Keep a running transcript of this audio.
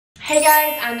Hey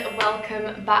guys, and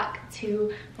welcome back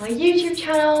to my YouTube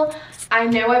channel. I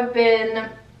know I've been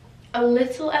a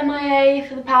little MIA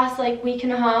for the past week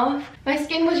and a half. My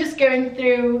skin was just going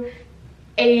through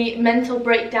a mental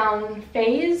breakdown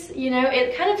phase, you know,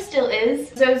 it kind of still is.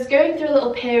 So I was going through a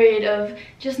little period of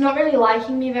just not really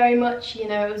liking me very much, you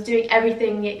know. It was doing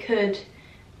everything it could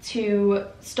to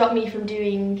stop me from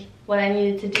doing what I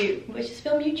needed to do, which is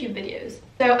film YouTube videos.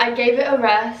 So I gave it a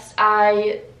rest.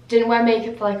 I didn't wear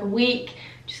makeup for a week,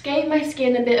 just gave my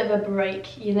skin a bit of a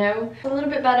break, you know. A little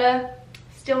bit better,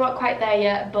 still not quite there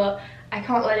yet, but I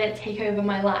can't let it take over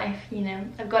my life, you know.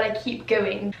 I've got to keep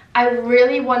going. I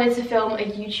really wanted to film a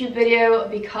YouTube video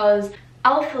because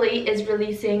Alphalete is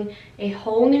releasing a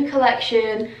whole new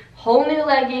collection, whole new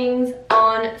leggings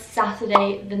on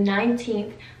Saturday the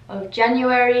 19th of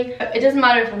January. It doesn't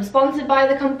matter if I'm sponsored by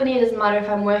the company, it doesn't matter if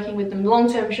I'm working with them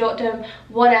long-term, short-term,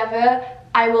 whatever.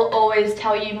 I will always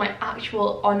tell you my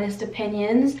actual honest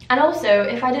opinions. And also,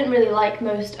 if I didn't really like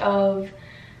most of,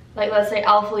 let's say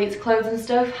Alphalete's clothes and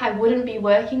stuff, I wouldn't be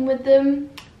working with them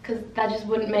because that just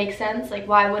wouldn't make sense.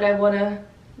 Why would I want to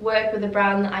work with a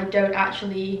brand that I don't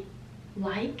actually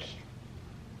like?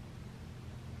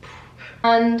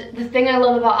 And the thing I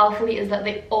love about Alphalete is that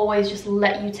they always just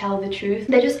let you tell the truth.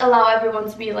 They just allow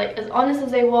everyone to be as honest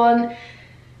as they want.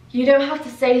 You don't have to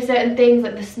say certain things,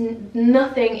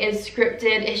 nothing is scripted.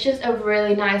 It's just a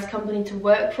really nice company to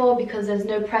work for because there's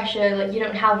no pressure. You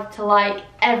don't have to like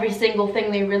every single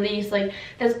thing they release.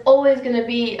 There's always going to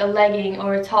be a legging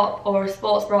or a top or a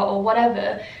sports bra or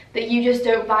whatever that you just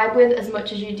don't vibe with as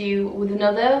much as you do with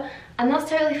another. And that's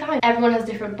totally fine. Everyone has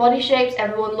different body shapes.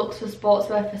 Everyone looks for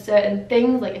sportswear for certain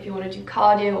things, if you want to do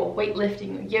cardio or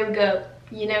weightlifting or yoga,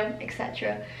 you know,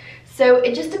 etc. So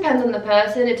it just depends on the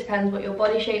person. It depends what your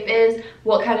body shape is,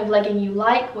 what kind of legging you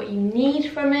like, what you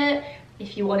need from it,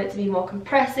 if you want it to be more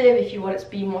compressive, if you want it to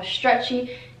be more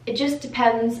stretchy. It just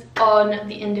depends on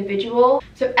the individual.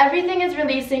 So everything is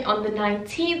releasing on the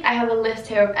 19th. I have a list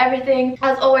here of everything.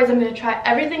 As always, I'm going to try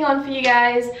everything on for you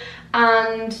guys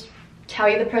and tell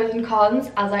you the pros and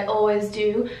cons, as I always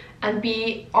do, and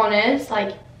be honest.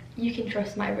 You can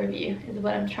trust my review is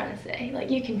what I'm trying to say.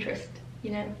 You can trust,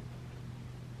 you know.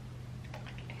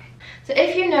 So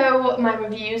if you know my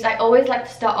reviews, I always like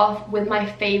to start off with my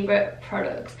favorite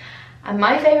products. And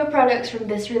my favorite products from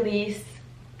this release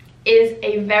is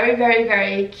a very, very,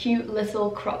 very cute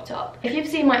little crop top. If you've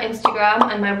seen my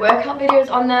Instagram and my workout videos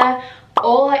on there,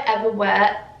 all I ever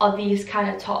wear are these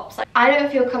kind of tops. I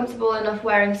don't feel comfortable enough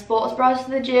wearing sports bras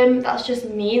to the gym. That's just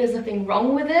me. There's nothing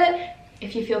wrong with it.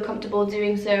 If you feel comfortable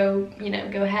doing so, you know,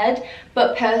 go ahead.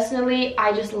 But personally,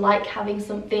 I just like having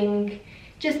something,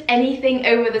 just anything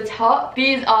over the top.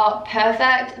 These are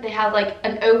perfect. They have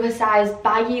an oversized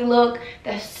baggy look.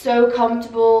 They're so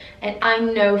comfortable, and I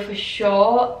know for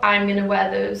sure I'm gonna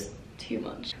wear those too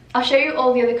much. I'll show you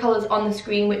all the other colors on the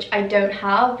screen, which I don't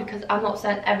have because I'm not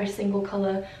sent every single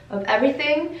color of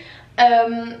everything.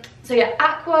 So yeah,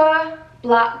 aqua,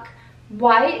 black,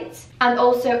 white, and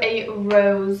also a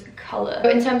rose color.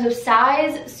 In terms of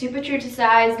size, super true to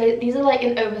size. These are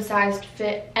an oversized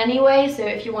fit anyway, so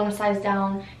if you want to size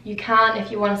down, you can. If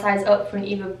you want to size up for an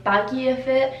even baggier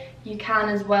fit, you can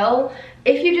as well.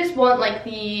 If you just want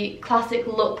the classic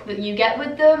look that you get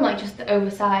with them, just the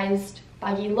oversized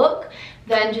baggy look,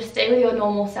 then just stay with your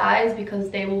normal size because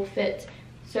they will fit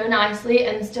so nicely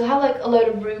and still have a load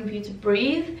of room for you to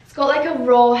breathe. It's got a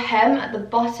raw hem at the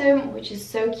bottom, which is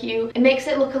so cute. It makes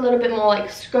it look a little bit more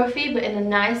scruffy, but in a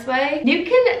nice way. You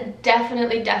can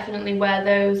definitely wear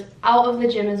those out of the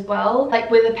gym as well,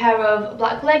 with a pair of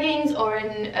black leggings, or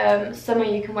in summer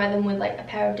you can wear them with a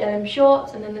pair of denim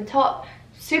shorts and then the top.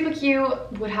 Super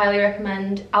cute, would highly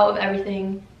recommend. Out of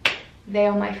everything, they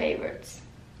are my favorites.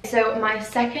 So my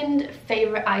second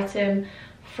favorite item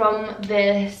from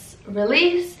this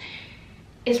release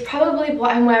is probably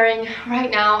what I'm wearing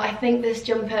right now. I think this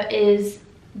jumper is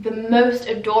the most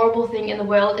adorable thing in the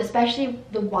world, especially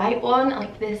the white one,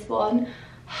 this one.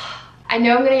 I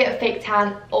know I'm gonna get a fake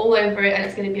tan all over it and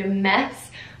it's gonna be a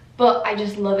mess, but I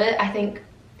just love it. I think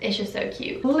it's just so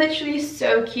cute. Literally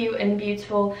so cute and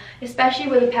beautiful, especially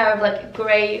with a pair of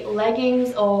grey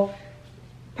leggings, or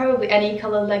probably any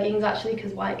color leggings actually,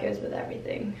 because white goes with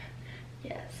everything.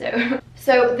 Yeah,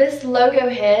 so this logo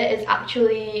here is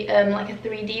actually a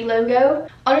 3D logo.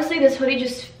 Honestly, this hoodie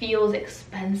just feels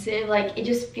expensive. It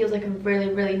just feels like a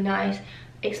really, really nice,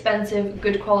 expensive,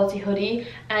 good quality hoodie.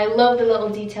 And I love the little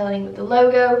detailing with the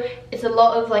logo. It's a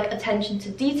lot of attention to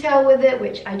detail with it,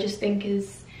 which I just think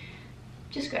is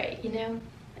just great, you know?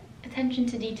 Attention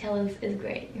to detail is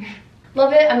great.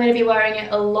 Love it. I'm going to be wearing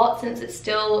it a lot since it's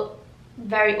still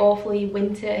very awfully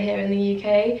winter here in the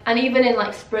UK, and even in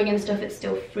like spring and stuff it's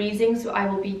still freezing, so I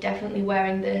will be definitely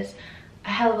wearing this a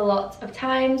hell of a lot of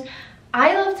times.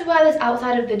 I love to wear this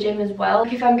outside of the gym as well,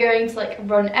 like if I'm going to like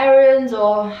run errands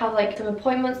or have like some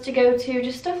appointments to go to,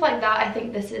 just stuff like that. I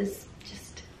think this is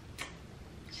just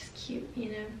cute,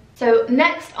 you know. So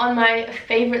next on my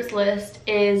favorites list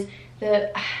is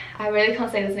the, I really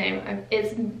can't say this name,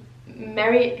 it's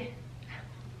Meridian,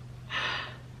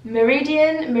 I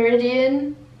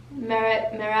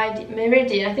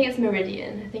think it's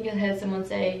Meridian. I think I heard someone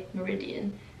say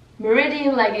Meridian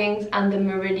leggings and the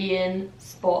Meridian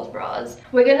sports bras.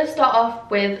 We're going to start off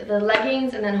with the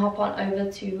leggings and then hop on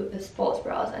over to the sports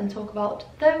bras and talk about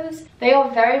those. They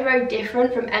are very, very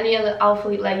different from any other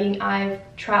Alphalete legging I've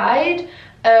tried.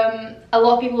 A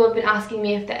lot of people have been asking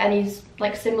me if they're any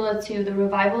like similar to the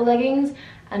Revival leggings,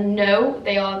 and no,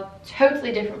 they are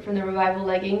totally different from the Revival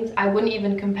leggings. I wouldn't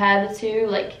even compare the two,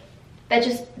 like they're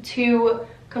just two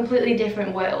completely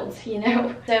different worlds, you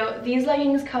know. So these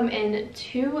leggings come in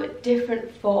two different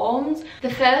forms.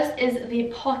 The first is the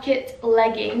pocket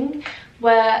legging,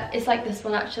 where it's like this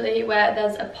one actually, where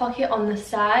there's a pocket on the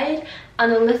side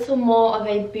and a little more of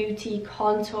a booty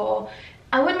contour.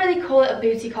 I wouldn't really call it a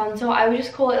booty contour, I would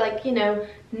just call it like, you know,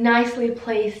 nicely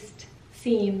placed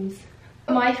seams.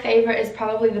 My favorite is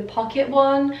probably the pocket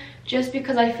one, just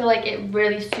because I feel like it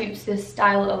really suits this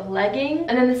style of legging.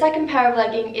 And then the second pair of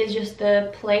legging is just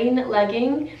the plain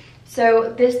legging.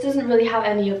 So this doesn't really have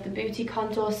any of the booty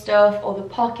contour stuff or the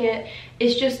pocket.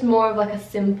 It's just more of like a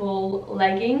simple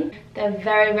legging. They're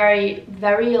very, very,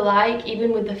 very alike,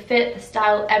 even with the fit, the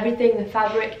style, everything, the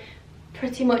fabric,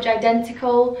 pretty much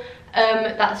identical.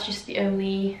 That's just the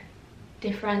only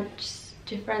difference.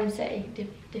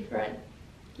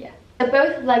 Yeah.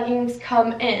 Both leggings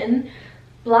come in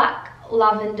black,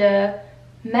 lavender,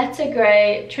 meta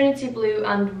grey, trinity blue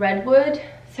and redwood.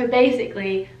 So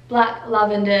basically black,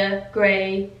 lavender,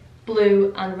 grey,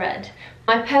 blue and red.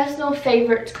 My personal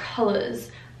favourite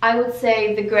colours, I would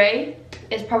say the grey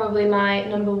is probably my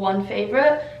 #1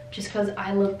 favourite, just because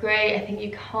I love grey. I think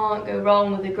you can't go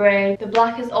wrong with the grey. The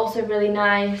black is also really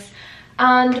nice,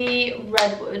 and the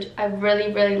redwood, I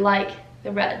really, really like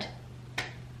the red.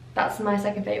 That's my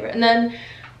second favourite. And then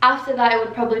after that it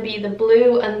would probably be the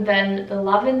blue and then the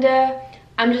lavender.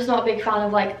 I'm just not a big fan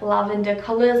of like lavender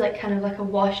colours, like kind of like a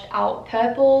washed out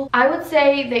purple. I would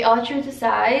say they are true to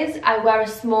size. I wear a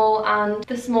small and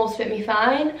the smalls fit me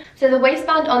fine. So the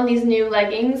waistband on these new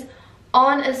leggings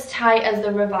aren't as tight as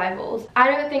the Revivals.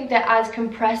 I don't think they're as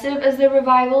compressive as the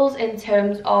Revivals in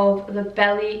terms of the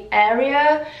belly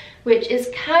area, which is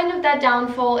kind of their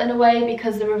downfall in a way,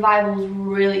 because the Revivals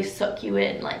really suck you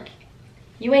in, like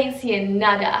you ain't seeing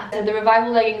nada. So the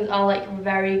Revival leggings are like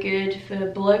very good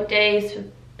for bloat days, for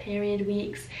period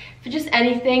weeks, for just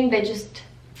anything. They just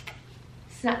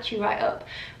snatch you right up.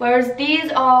 Whereas these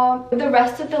are, with the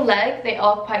rest of the leg, they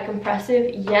are quite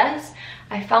compressive, yes.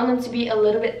 I found them to be a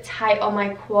little bit tight on my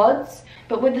quads,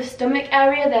 but with the stomach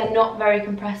area, they're not very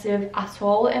compressive at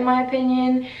all, in my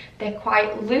opinion. They're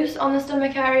quite loose on the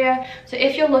stomach area. So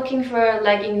if you're looking for a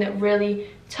legging that really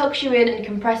tucks you in and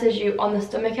compresses you on the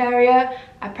stomach area,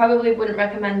 I probably wouldn't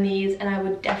recommend these, and I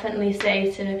would definitely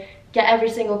say to get every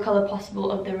single colour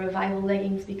possible of the Revival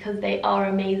leggings, because they are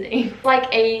amazing. It's like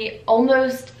a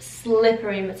almost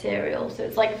slippery material, so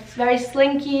it's like it's very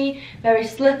slinky, very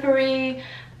slippery,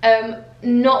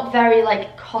 not very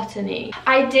like cottony.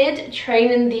 I did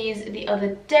train in these the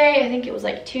other day, I think it was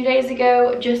like 2 days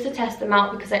ago, just to test them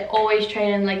out, because I always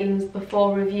train in leggings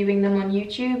before reviewing them on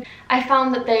YouTube. I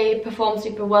found that they perform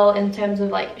super well in terms of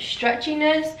like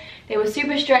stretchiness. They were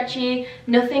super stretchy,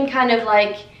 nothing kind of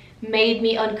like made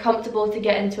me uncomfortable to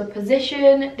get into a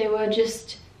position. They were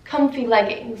just comfy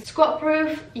leggings. Squat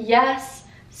proof, yes.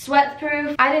 Sweat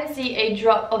proof, I didn't see a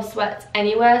drop of sweat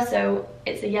anywhere, so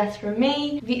it's a yes from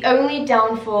me. The only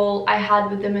downfall I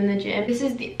had with them in the gym, this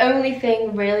is the only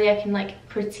thing really I can like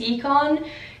critique on,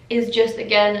 is just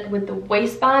again with the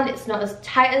waistband. It's not as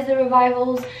tight as the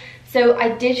Revivals, so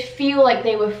I did feel like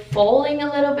they were falling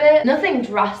a little bit. Nothing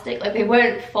drastic, like they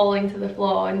weren't falling to the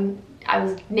floor and I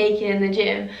was naked in the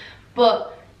gym,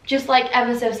 but just like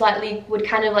ever so slightly would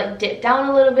kind of like dip down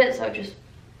a little bit, so just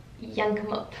yank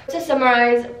them up. To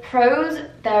summarize, pros,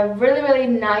 they're really, really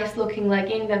nice looking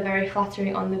legging. They're very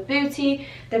flattering on the booty,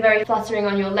 they're very flattering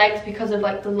on your legs because of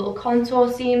like the little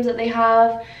contour seams that they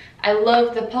have. I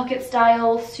love the pocket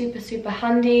style, super, super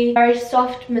handy. Very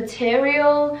soft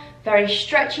material, very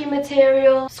stretchy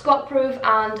material, squat proof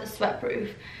and sweat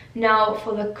proof. Now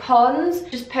for the cons,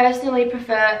 just personally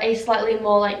prefer a slightly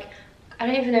more like, I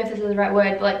don't even know if this is the right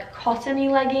word, but like cottony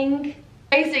legging.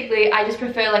 Basically, I just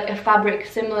prefer like a fabric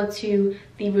similar to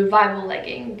the Revival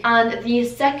legging. And the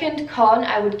second con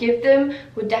I would give them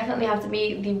would definitely have to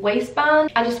be the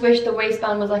waistband. I just wish the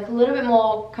waistband was like a little bit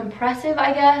more compressive,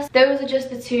 I guess. Those are just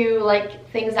the two like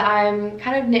things that I'm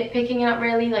kind of nitpicking at,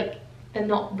 really. Like, they're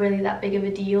not really that big of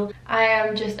a deal. I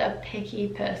am just a picky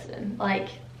person. Like,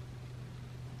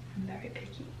 I'm very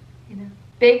picky, you know.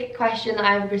 Big question that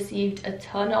I've received a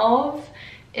ton of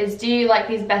is, do you like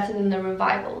these better than the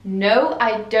Revivals? No,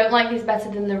 I don't like these better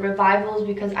than the Revivals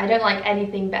because I don't like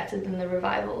anything better than the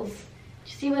Revivals. Do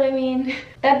you see what I mean?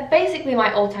 They're basically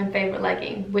my all-time favorite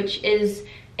legging, which is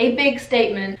a big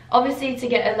statement. Obviously, to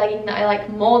get a legging that I like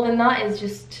more than that is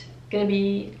just gonna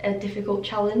be a difficult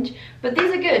challenge, but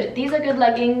these are good. These are good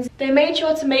leggings. They made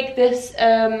sure to make this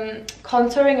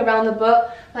contouring around the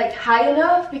butt like high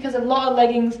enough, because a lot of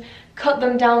leggings cut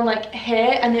them down like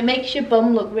here and it makes your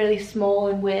bum look really small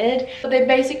and weird. But they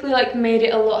basically like made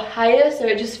it a lot higher so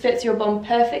it just fits your bum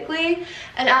perfectly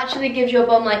and actually gives your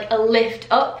bum like a lift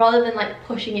up rather than like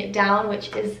pushing it down,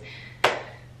 which is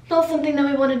not something that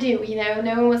we want to do, you know.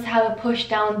 No one wants to have a push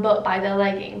down butt by their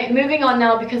legging. Okay, moving on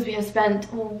now, because we have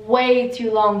spent way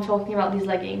too long talking about these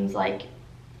leggings, like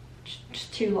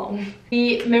just too long.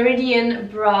 The Meridian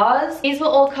bras. These will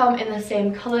all come in the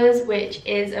same colors, which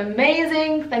is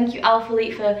amazing. Thank you,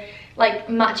 Alphalete, for like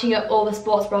matching up all the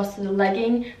sports bras to the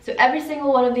legging. So every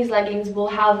single one of these leggings will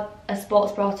have a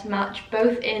sports bra to match,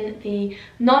 both in the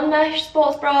non-mesh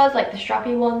sports bras, like the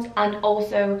strappy ones, and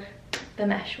also the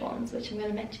mesh ones, which I'm going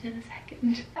to mention in a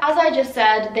second. As I just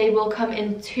said, they will come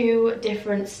in two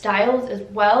different styles as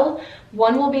well.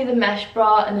 One will be the mesh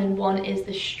bra and then one is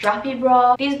the strappy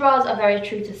bra. These bras are very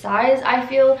true to size. I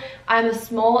feel I'm a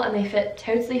small and they fit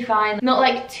totally fine. Not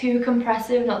like too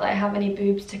compressive, not that I have any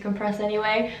boobs to compress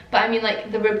anyway, but I mean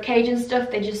like the rib cage and stuff,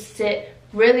 they just sit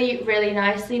really, really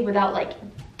nicely without like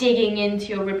digging into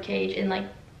your rib cage and like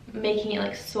making it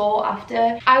like sore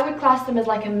after. I would class them as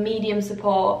like a medium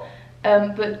support.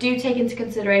 But do take into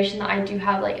consideration that I do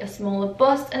have like a smaller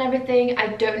bust and everything. I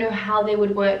don't know how they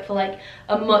would work for like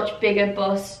a much bigger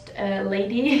bust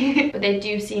lady, but they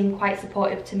do seem quite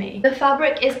supportive to me. The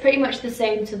fabric is pretty much the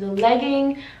same to the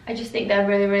legging. I just think they're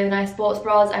really, really nice sports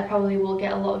bras. I probably will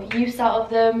get a lot of use out of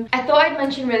them. I thought I'd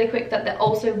mention really quick that they're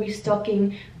also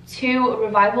restocking two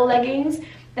Revival leggings.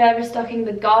 They're restocking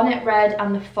the garnet red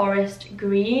and the forest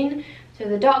green. So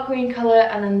the dark green colour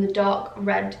and then the dark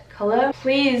red colour.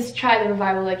 Please try the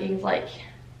Revival leggings, like, please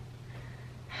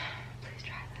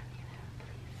try them, you know,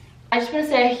 please. I just want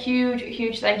to say a huge,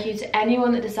 huge thank you to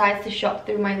anyone that decides to shop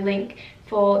through my link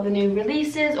for the new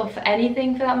releases or for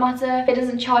anything for that matter. It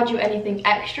doesn't charge you anything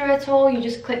extra at all. You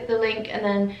just click the link and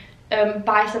then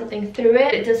buy something through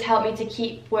it. It does help me to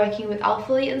keep working with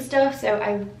Alphalete and stuff, so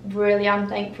I really am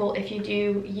thankful if you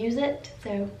do use it,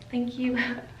 so thank you.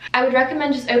 I would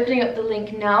recommend just opening up the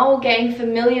link now, getting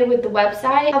familiar with the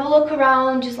website, have a look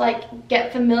around, just like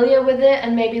get familiar with it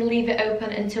and maybe leave it open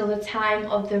until the time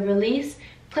of the release.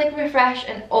 Click refresh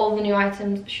and all the new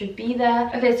items should be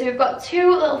there. Okay, so we've got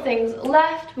two little things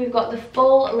left. We've got the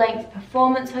full length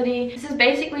performance hoodie. This is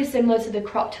basically similar to the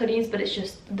cropped hoodies, but it's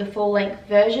just the full length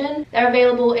version. They're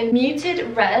available in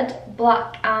muted red,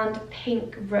 black and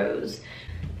pink rose.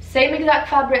 Same exact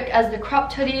fabric as the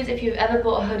cropped hoodies. If you've ever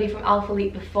bought a hoodie from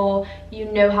Alphalete before, you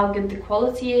know how good the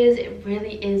quality is. It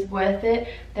really is worth it.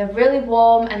 They're really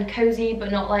warm and cozy,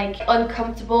 but not like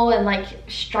uncomfortable and like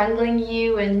strangling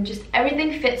you, and just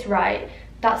everything fits right.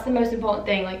 That's the most important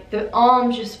thing. Like the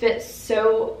arms just fit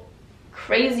so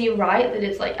crazy right that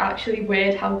it's like actually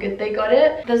weird how good they got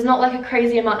it. There's not like a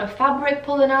crazy amount of fabric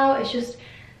pulling out. It's just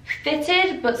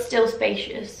fitted but still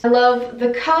spacious. I love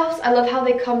the cuffs. I love how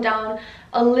they come down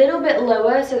a little bit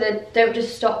lower so they don't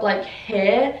just stop like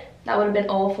here. That would have been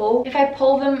awful. If I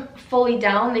pull them fully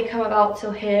down, they come about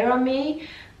till here on me,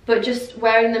 but just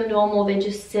wearing them normal, they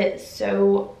just sit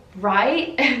so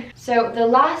right. So the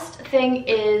last thing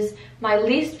is my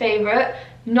least favorite,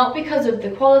 not because of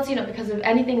the quality, not because of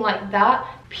anything like that,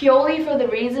 purely for the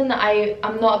reason that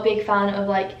I'm not a big fan of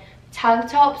like tank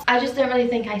tops. I just don't really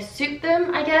think I suit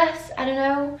them, I guess. I don't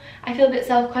know. I feel a bit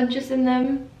self-conscious in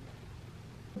them.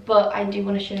 But I do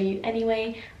want to show you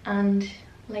anyway and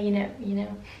let you know,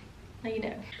 let you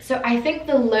know. So I think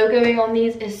the logoing on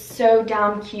these is so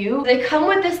damn cute. They come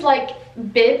with this like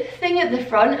bib thing at the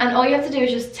front, and all you have to do is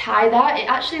just tie that. It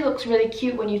actually looks really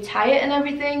cute when you tie it and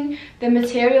everything. The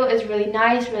material is really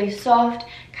nice, really soft,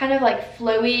 kind of like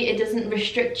flowy. It doesn't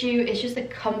restrict you. It's just a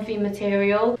comfy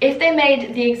material. If they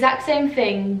made the exact same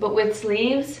thing but with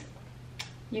sleeves,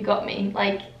 you got me.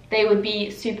 Like, they would be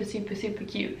super, super, super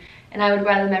cute and I would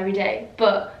wear them every day.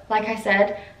 But like I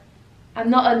said, I'm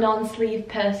not a non-sleeve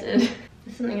person. The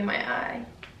There's something in my eye.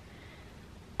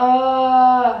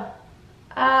 Oh.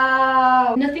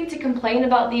 Nothing to complain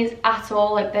about these at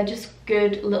all. Like, they're just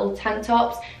good little tank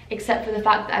tops, except for the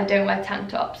fact that I don't wear tank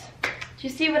tops. Do you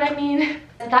see what I mean?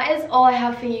 That is all I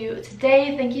have for you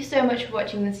today. Thank you so much for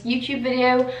watching this YouTube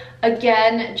video.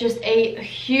 Again, just a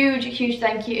huge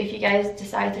thank you if you guys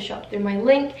decide to shop through my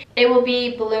link. It will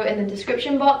be below in the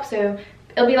description box, so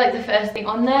it'll be like the first thing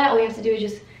on there. All you have to do is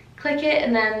just click it,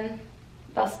 and then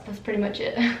that's pretty much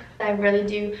it. I really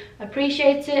do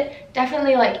appreciate it.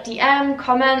 Definitely like DM,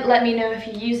 comment, let me know if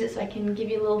you use it so I can give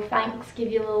you a little thanks,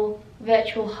 give you a little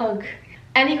virtual hug.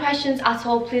 Any questions at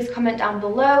all, please comment down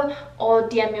below or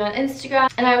DM me on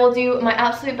Instagram, and I will do my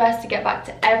absolute best to get back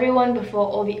to everyone before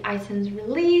all the items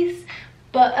release.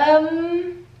 But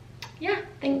yeah,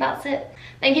 I think that's it.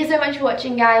 Thank you so much for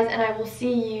watching, guys, and I will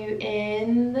see you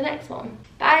in the next one.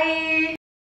 Bye!